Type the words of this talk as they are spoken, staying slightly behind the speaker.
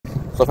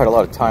So I've had a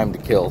lot of time to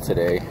kill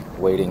today,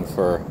 waiting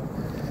for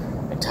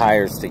my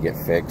tires to get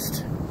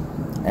fixed.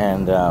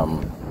 And,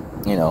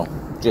 you know,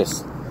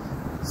 just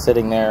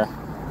sitting there,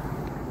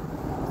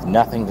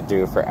 nothing to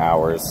do for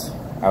hours.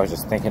 I was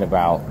just thinking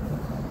about,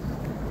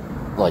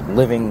 like,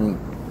 living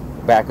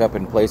back up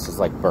in places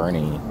like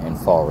Bernie and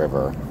Fall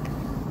River.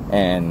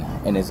 And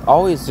it's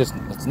always just,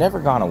 it's never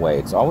gone away.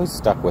 It's always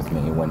stuck with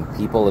me when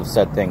people have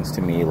said things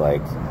to me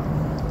like,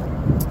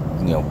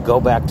 you know, go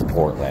back to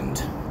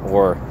Portland,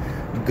 or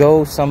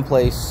go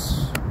someplace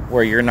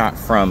where you're not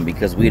from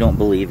because we don't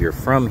believe you're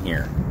from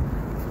here.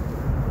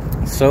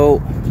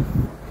 So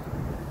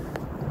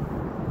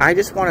I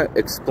just want to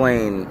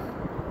explain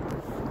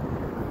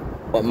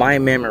what my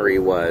memory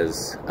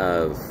was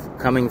of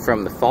coming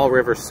from the Fall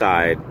River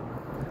side,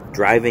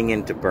 driving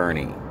into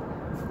Bernie.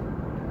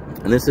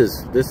 And this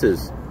is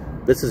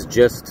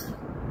just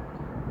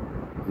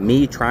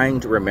me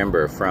trying to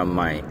remember from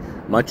my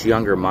much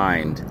younger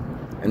mind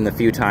and the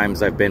few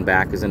times I've been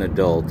back as an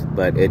adult,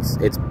 but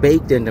it's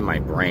baked into my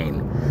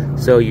brain.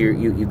 So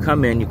you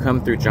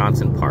come through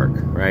Johnson Park,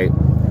 right?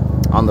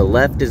 On the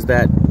left is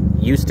that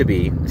used to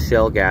be a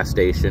Shell gas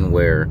station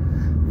where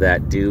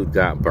that dude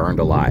got burned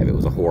alive. It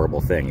was a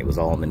horrible thing. It was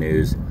all in the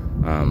news.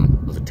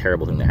 It was a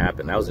terrible thing to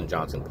happen. That was in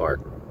Johnson Park.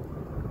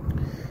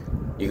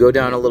 You go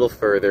down a little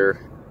further,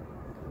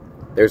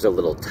 there's a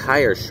little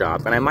tire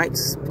shop, and I might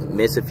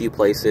miss a few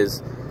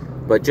places,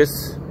 but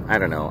just, I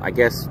don't know, I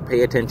guess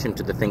pay attention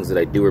to the things that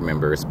I do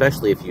remember,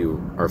 especially if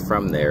you are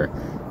from there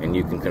and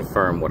you can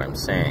confirm what I'm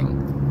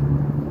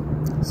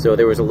saying. So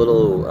there was a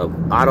little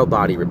auto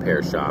body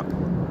repair shop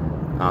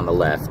on the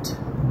left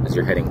as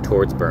you're heading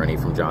towards Bernie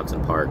from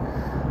Johnson Park.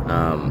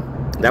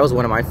 That was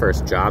one of my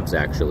first jobs,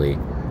 actually.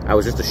 I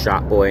was just a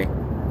shop boy.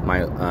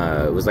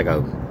 It was like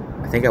I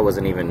think I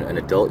wasn't even an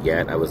adult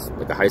yet. I was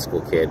like a high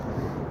school kid,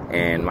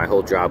 and my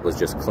whole job was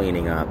just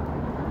cleaning up,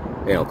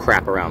 you know,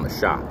 crap around the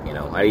shop, you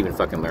know. I didn't even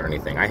fucking learn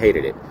anything. I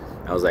hated it.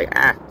 I was like,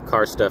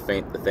 car stuff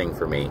ain't the thing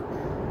for me.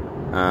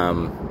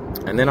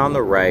 And then on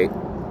the right,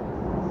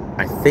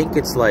 I think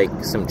it's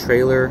like some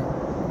trailer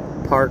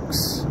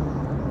parks.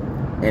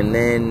 And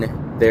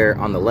then there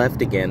on the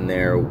left again,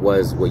 there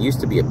was what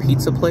used to be a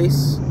pizza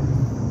place.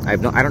 I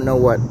don't know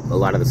what a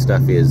lot of the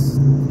stuff is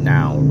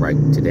now, right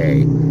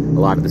today. A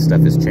lot of the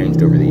stuff has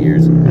changed over the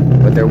years.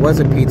 But there was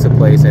a pizza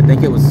place. I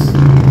think it was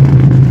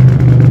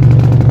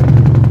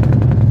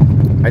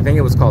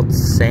called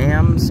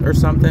Sam's or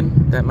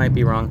something. That might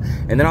be wrong.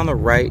 And then on the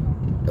right,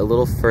 a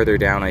little further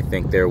down, I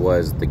think there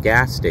was the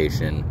gas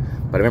station.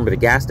 But I remember the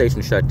gas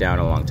station shut down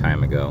a long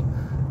time ago.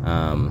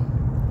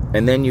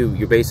 And then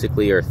you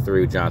basically are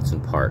through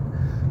Johnson Park.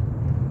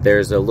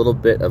 There's a little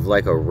bit of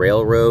like a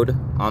railroad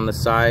on the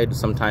side.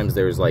 Sometimes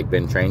there's like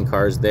been train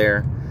cars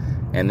there.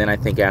 And then I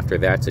think after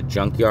that's a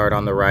junkyard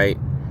on the right.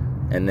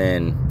 And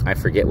then I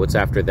forget what's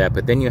after that.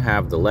 But then you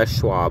have the Les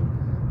Schwab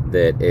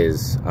that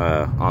is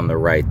on the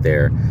right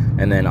there.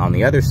 And then on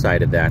the other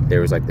side of that,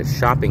 there was like the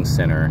shopping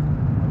center.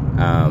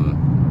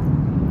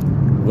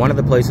 One of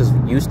the places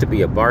used to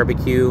be a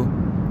barbecue.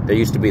 There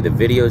used to be the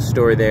video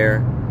store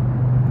there.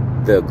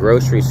 The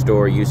grocery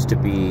store used to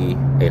be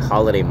a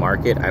holiday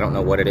market. I don't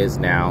know what it is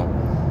now.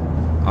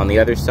 On the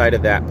other side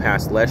of that,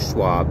 past Les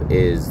Schwab,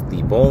 is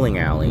the bowling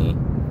alley,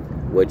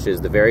 which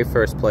is the very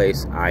first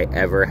place I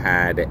ever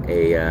had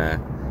a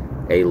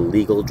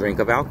legal drink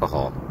of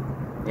alcohol.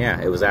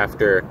 Yeah, it was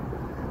after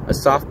a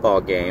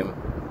softball game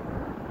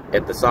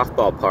at the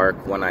softball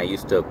park when I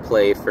used to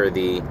play for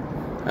the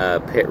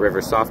Pitt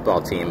River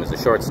softball team as a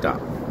shortstop.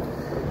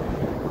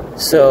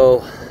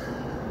 So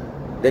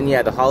then you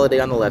had the Holiday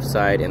on the left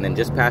side, and then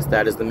just past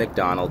that is the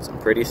McDonald's. I'm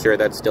pretty sure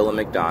that's still a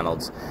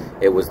McDonald's.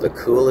 It was the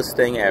coolest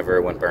thing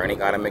ever when Bernie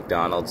got a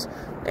McDonald's,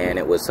 and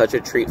it was such a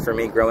treat for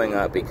me growing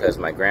up because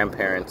my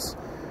grandparents,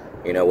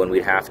 you know, when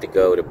we'd have to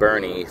go to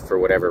Bernie for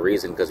whatever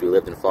reason, because we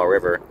lived in Fall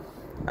River,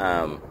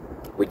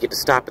 we'd get to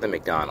stop at the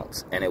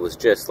McDonald's, and it was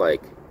just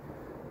like,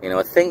 you know,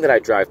 a thing that I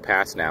drive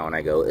past now and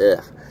I go,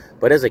 ugh.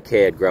 But as a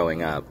kid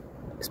growing up,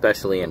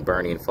 especially in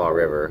Bernie and Fall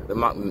River, the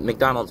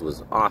McDonald's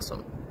was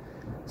awesome.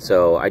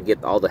 So I'd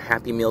get all the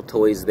Happy Meal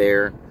toys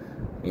there.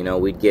 You know,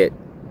 we'd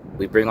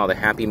bring all the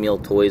Happy Meal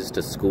toys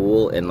to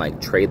school and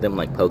like trade them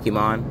like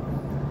Pokemon.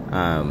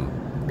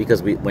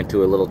 Because we went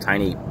to a little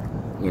tiny,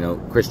 you know,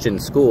 Christian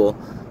school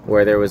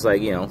where there was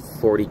like, you know,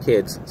 40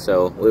 kids.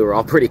 So we were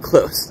all pretty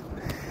close.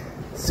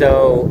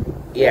 So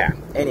yeah,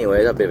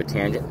 anyway, a bit of a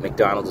tangent.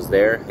 McDonald's is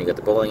there. You got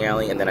the bowling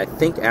alley. And then I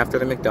think after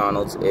the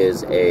McDonald's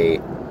is a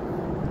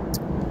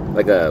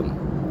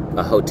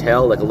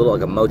hotel, like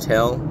a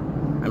motel.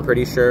 I'm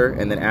pretty sure.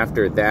 And then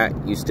after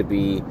that used to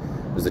be,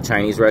 it was a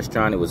Chinese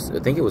restaurant. I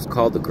think it was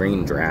called the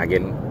Green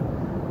Dragon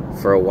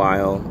for a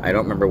while. I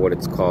don't remember what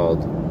it's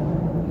called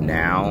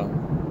now.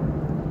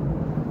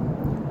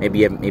 Maybe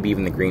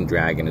even the Green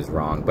Dragon is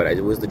wrong, but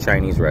it was the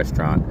Chinese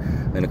restaurant.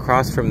 And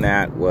across from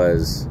that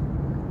was,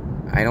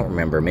 I don't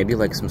remember, maybe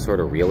like some sort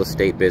of real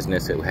estate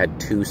business. It had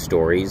 2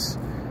 stories.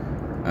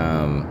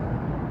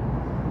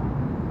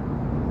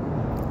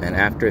 And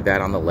after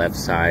that on the left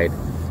side,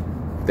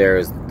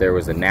 there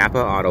was a Napa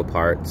Auto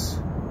Parts,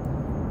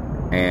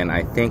 and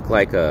I think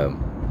like a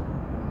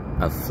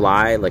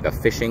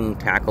fishing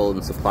tackle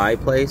and supply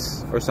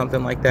place or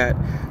something like that.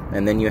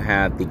 And then you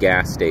had the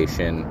gas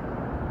station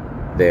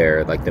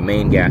there, like the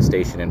main gas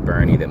station in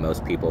Boerne that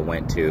most people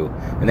went to.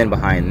 And then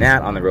behind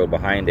that, on the road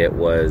behind it,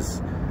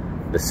 was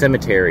the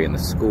cemetery and the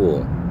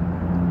school.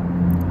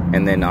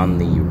 And then on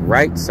the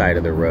right side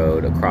of the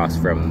road, across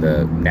from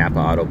the Napa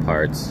Auto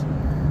Parts,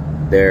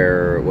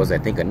 there was, I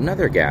think,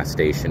 another gas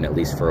station, at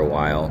least for a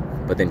while.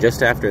 But then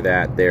just after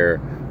that, there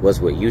was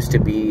what used to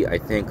be, I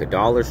think, a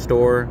dollar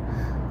store.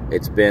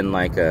 It's been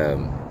like a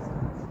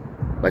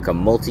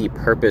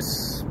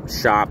multi-purpose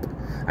shop.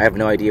 I have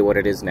no idea what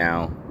it is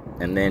now.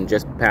 And then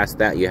just past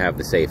that, you have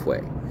the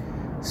Safeway.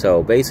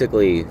 So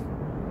basically,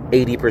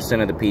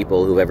 80% of the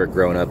people who've ever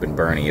grown up in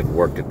Boerne have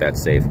worked at that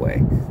Safeway.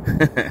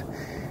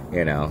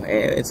 You know,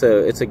 and it's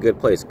a good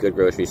place, good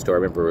grocery store. I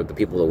remember the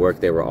people that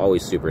worked there were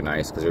always super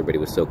nice because everybody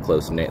was so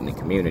close-knit in the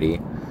community.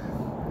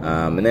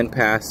 And then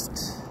past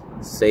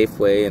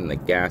Safeway and the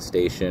gas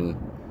station,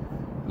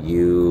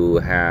 you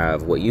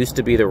have what used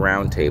to be the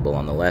Round Table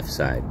on the left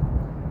side.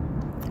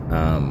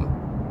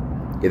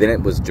 Then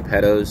it was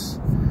Geppetto's.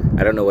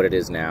 I don't know what it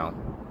is now.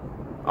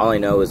 All I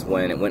know is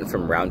when it went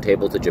from Round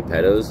Table to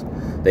Geppetto's,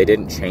 they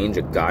didn't change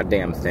a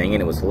goddamn thing,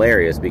 and it was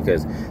hilarious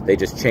because they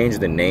just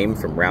changed the name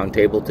from Round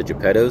Table to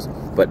Geppetto's,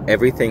 but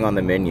everything on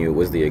the menu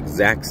was the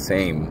exact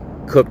same,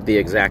 cooked the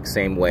exact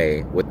same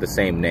way with the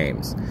same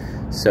names.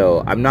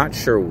 So I'm not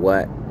sure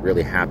what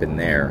really happened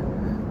there,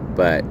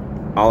 but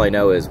all I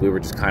know is we were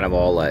just kind of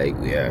all like,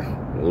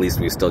 yeah, at least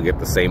we still get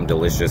the same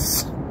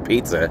delicious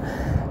pizza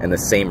and the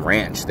same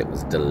ranch that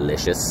was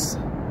delicious.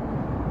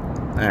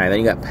 All right, then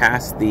you got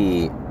past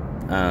the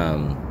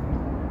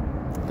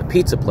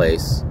pizza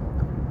place,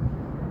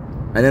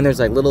 and then there's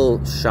like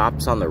little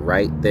shops on the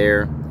right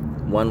there.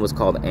 One was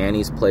called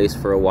Annie's Place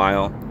for a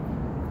while.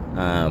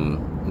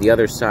 The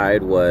other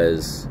side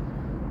was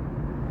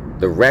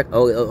the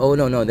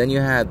no, then you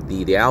had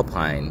the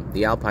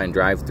Alpine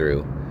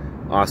drive-through.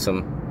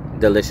 Awesome,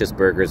 delicious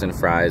burgers and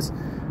fries.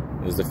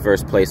 It was the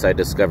first place I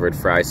discovered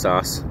fry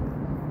sauce.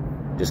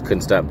 Just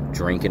couldn't stop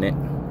drinking it.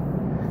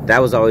 That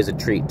was always a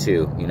treat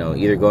too, you know,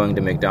 either going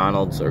to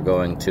McDonald's or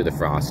going to the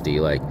Frosty.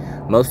 Like,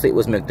 mostly it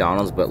was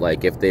McDonald's, but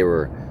like if they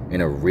were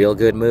in a real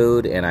good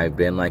mood and I've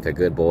been like a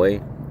good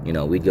boy, you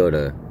know, we'd go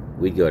to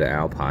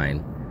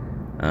Alpine.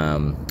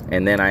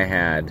 And then I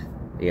had,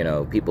 you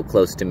know, people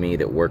close to me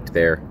that worked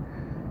there.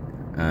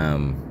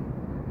 And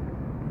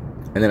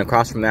then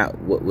across from that,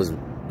 what was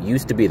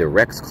used to be the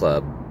Rex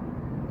Club,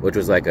 which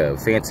was like a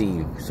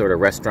fancy sort of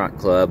restaurant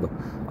club.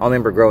 I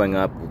remember growing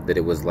up that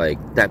it was like,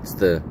 that's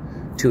the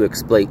too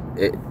expensive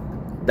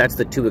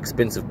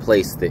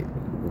place that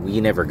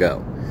we never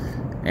go.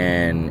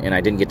 And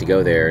I didn't get to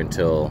go there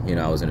until, you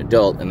know, I was an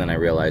adult, and then I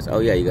realized, oh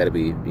yeah, you got to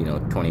be, you know,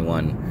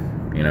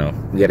 21, you know,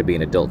 you got to be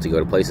an adult to go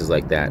to places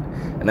like that.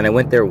 And then I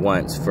went there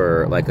once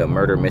for like a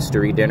murder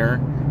mystery dinner,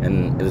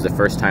 and it was the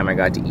first time I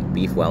got to eat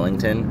beef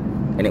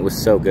Wellington, and it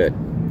was so good.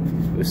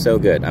 It was so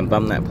good. I'm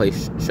bummed that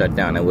place shut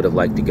down. I would have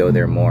liked to go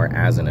there more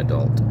as an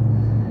adult.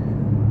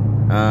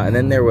 And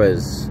then there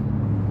was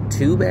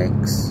Two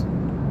Banks.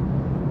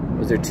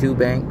 Was there Two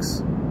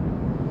Banks?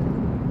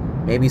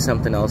 Maybe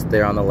something else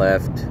there on the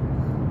left.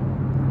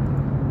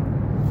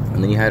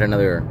 And then you had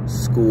another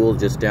school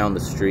just down the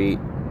street.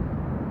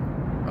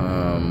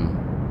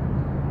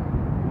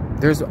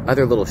 There's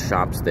other little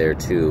shops there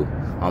too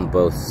on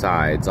both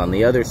sides. On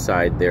the other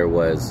side there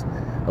was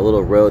a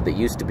little road that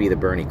used to be the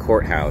Boerne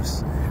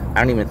Courthouse. I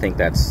don't even think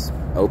that's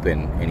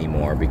open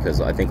anymore because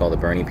I think all the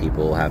Boerne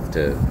people have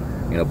to,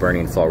 you know,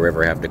 Boerne and Fall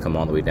River have to come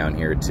all the way down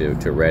here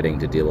to Redding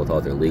to deal with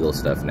all their legal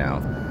stuff now.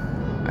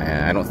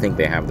 I don't think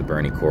they have the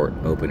Boerne Court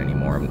open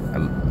anymore.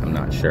 I'm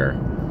not sure.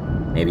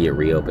 Maybe it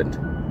reopened.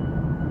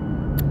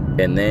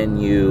 And then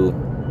you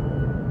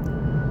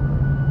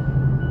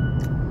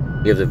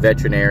have the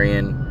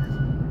veterinarian.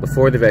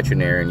 Before the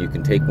veterinarian, you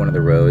can take one of the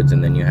roads,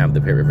 and then you have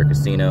the Pit River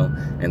Casino,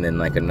 and then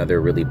like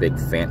another really big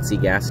fancy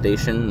gas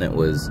station that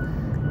was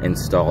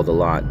installed a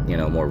lot, you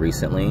know, more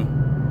recently.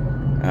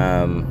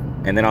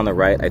 And then on the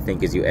right, I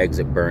think as you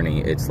exit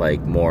Boerne, it's like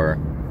more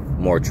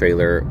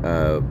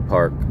trailer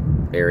park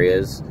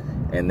areas,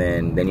 and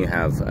then you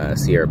have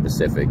Sierra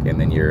Pacific, and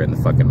then you're in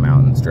the fucking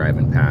mountains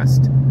driving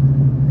past,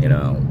 you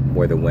know,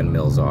 where the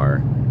windmills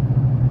are.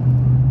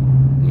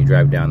 You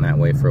drive down that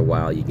way for a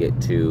while, you get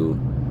to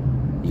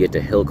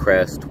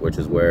Hillcrest, which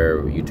is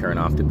where you turn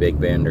off to Big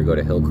Bend or go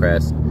to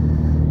Hillcrest.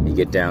 You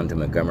get down to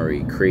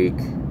Montgomery Creek,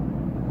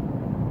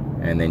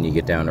 and then you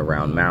get down to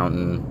Round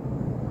Mountain.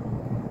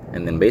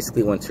 And then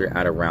basically once you're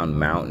out of Round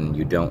Mountain,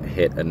 you don't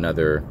hit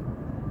another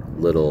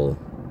little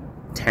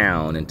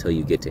town until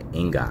you get to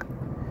Ingot,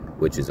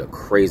 which is a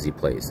crazy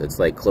place. It's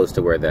like close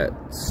to where that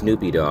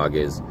Snoopy dog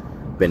is,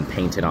 been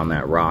painted on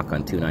that rock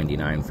on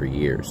 299 for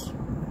years.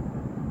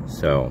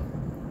 So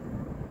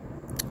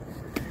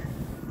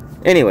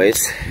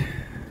anyways,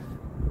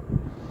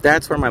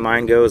 that's where my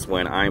mind goes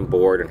when I'm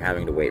bored and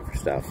having to wait for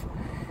stuff.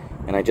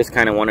 And I just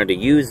kind of wanted to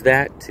use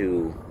that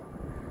to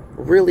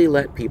really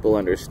let people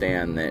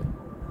understand that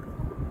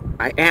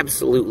I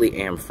absolutely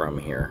am from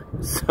here.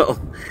 So,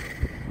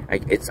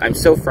 I'm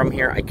so from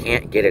here, I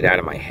can't get it out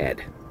of my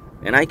head.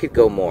 And I could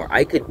go more.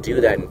 I could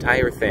do that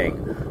entire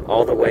thing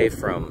all the way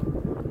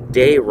from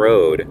Day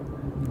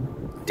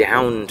Road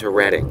down to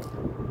Reading.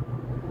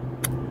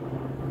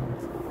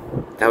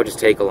 That would just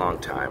take a long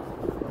time.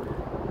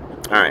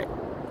 Alright.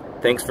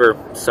 Thanks for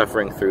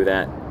suffering through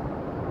that.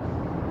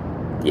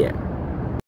 Yeah.